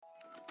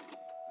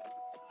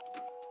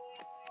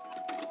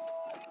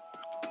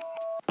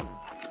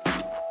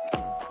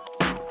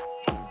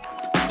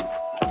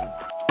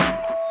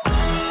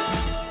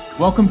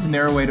Welcome to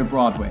Narrow Way to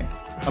Broadway,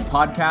 a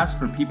podcast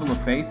for people of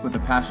faith with a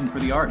passion for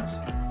the arts.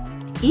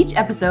 Each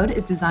episode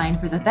is designed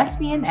for the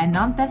thespian and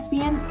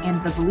non-thespian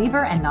and the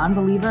believer and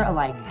non-believer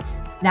alike,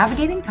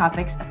 navigating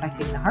topics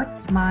affecting the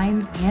hearts,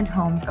 minds, and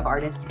homes of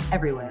artists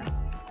everywhere.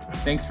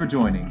 Thanks for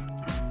joining.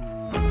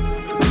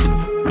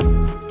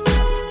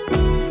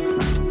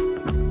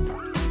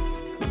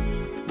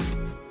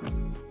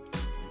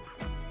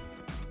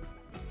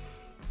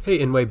 Hey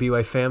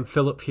NYBY fam,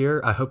 Philip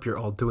here. I hope you're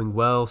all doing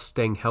well,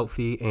 staying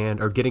healthy, and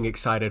are getting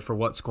excited for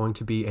what's going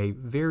to be a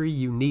very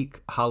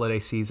unique holiday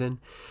season.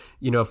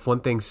 You know, if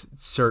one thing's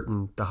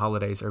certain, the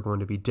holidays are going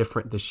to be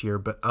different this year,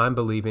 but I'm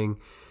believing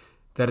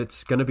that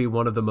it's going to be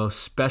one of the most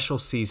special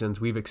seasons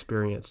we've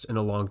experienced in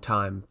a long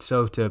time.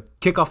 So to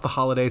kick off the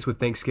holidays with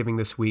Thanksgiving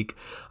this week,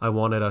 I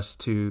wanted us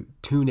to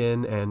tune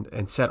in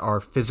and set our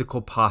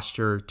physical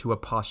posture to a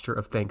posture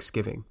of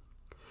thanksgiving.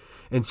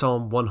 In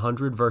Psalm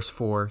 100, verse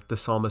 4, the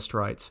psalmist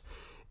writes,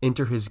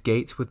 "Enter his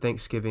gates with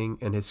thanksgiving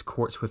and his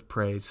courts with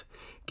praise.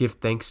 Give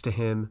thanks to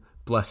him,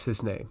 bless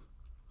his name."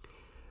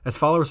 As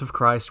followers of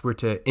Christ, we're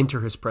to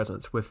enter his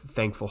presence with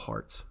thankful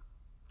hearts.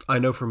 I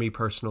know for me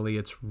personally,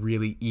 it's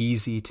really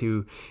easy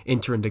to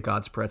enter into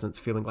God's presence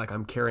feeling like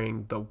I'm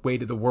carrying the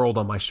weight of the world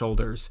on my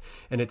shoulders.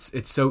 And it's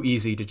so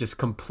easy to just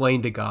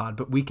complain to God,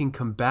 but we can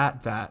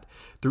combat that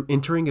through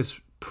entering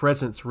his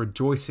presence,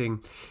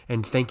 rejoicing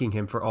and thanking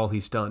him for all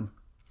he's done.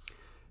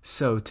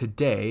 So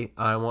today,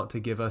 I want to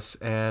give us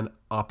an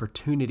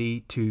opportunity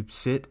to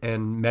sit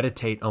and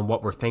meditate on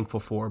what we're thankful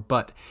for.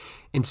 But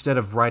instead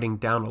of writing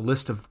down a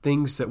list of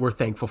things that we're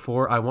thankful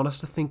for, I want us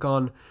to think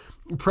on,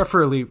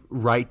 preferably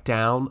write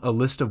down a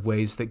list of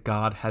ways that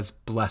God has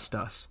blessed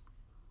us.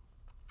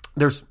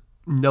 There's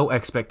no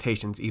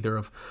expectations either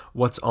of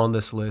what's on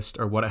this list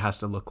or what it has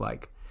to look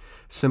like.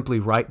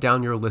 Simply write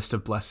down your list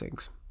of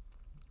blessings.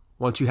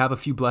 Once you have a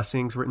few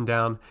blessings written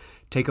down,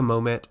 take a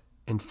moment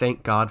and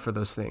thank God for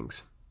those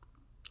things.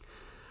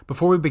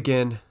 Before we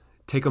begin,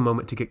 take a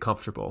moment to get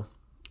comfortable,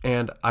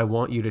 and I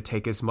want you to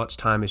take as much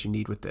time as you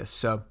need with this.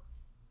 So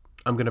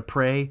I'm going to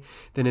pray,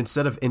 then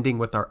instead of ending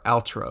with our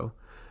outro,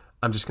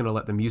 I'm just going to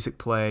let the music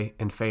play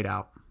and fade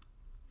out.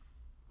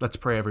 Let's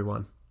pray,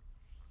 everyone.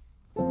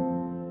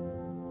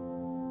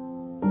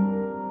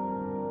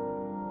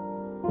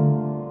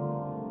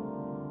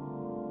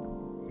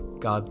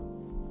 God,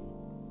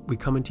 we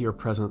come into your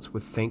presence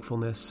with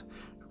thankfulness,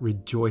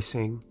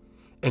 rejoicing,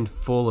 and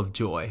full of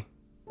joy.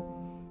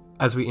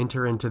 As we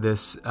enter into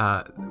this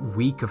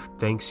week of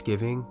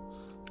Thanksgiving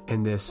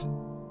and this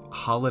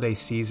holiday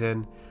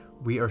season,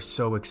 we are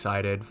so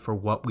excited for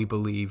what we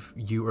believe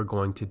you are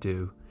going to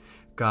do.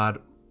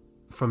 God,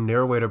 from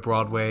Narrow Way to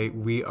Broadway,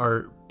 we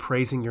are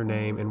praising your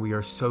name, and we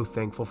are so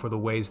thankful for the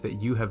ways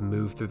that you have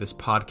moved through this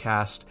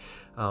podcast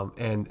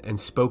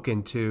and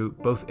spoken to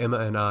both Emma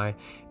and I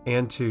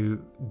and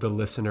to the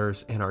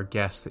listeners and our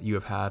guests that you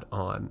have had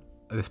on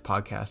this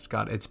podcast.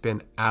 God, it's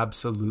been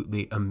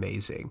absolutely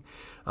amazing.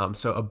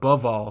 So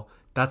above all,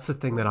 that's the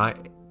thing that I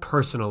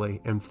personally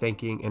am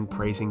thanking and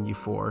praising you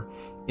for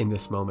in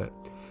this moment.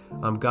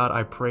 God,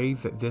 I pray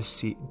that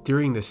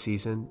during this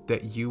season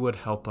that you would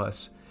help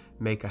us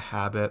make a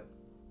habit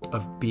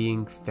of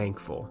being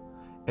thankful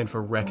and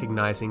for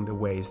recognizing the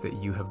ways that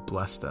you have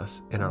blessed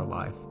us in our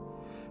life.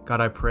 God,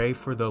 I pray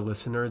for the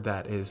listener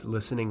that is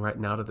listening right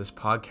now to this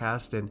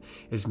podcast and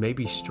is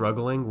maybe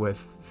struggling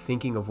with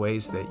thinking of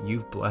ways that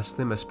you've blessed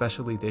them,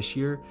 especially this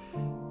year.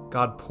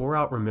 God, pour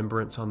out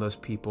remembrance on those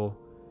people,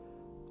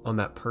 on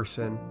that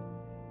person.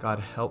 God,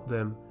 help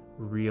them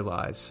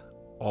realize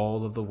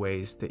all of the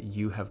ways that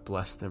you have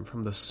blessed them,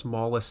 from the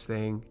smallest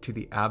thing to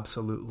the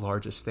absolute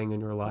largest thing in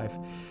your life,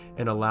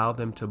 and allow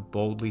them to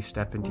boldly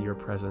step into your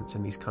presence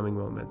in these coming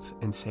moments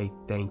and say,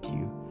 thank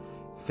you.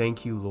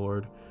 Thank you,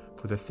 Lord,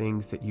 for the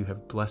things that you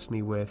have blessed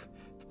me with,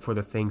 for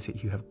the things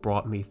that you have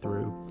brought me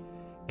through,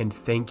 and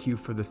thank you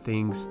for the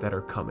things that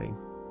are coming.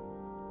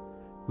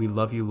 We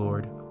love you,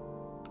 Lord.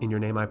 In your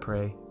name I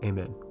pray,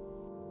 amen.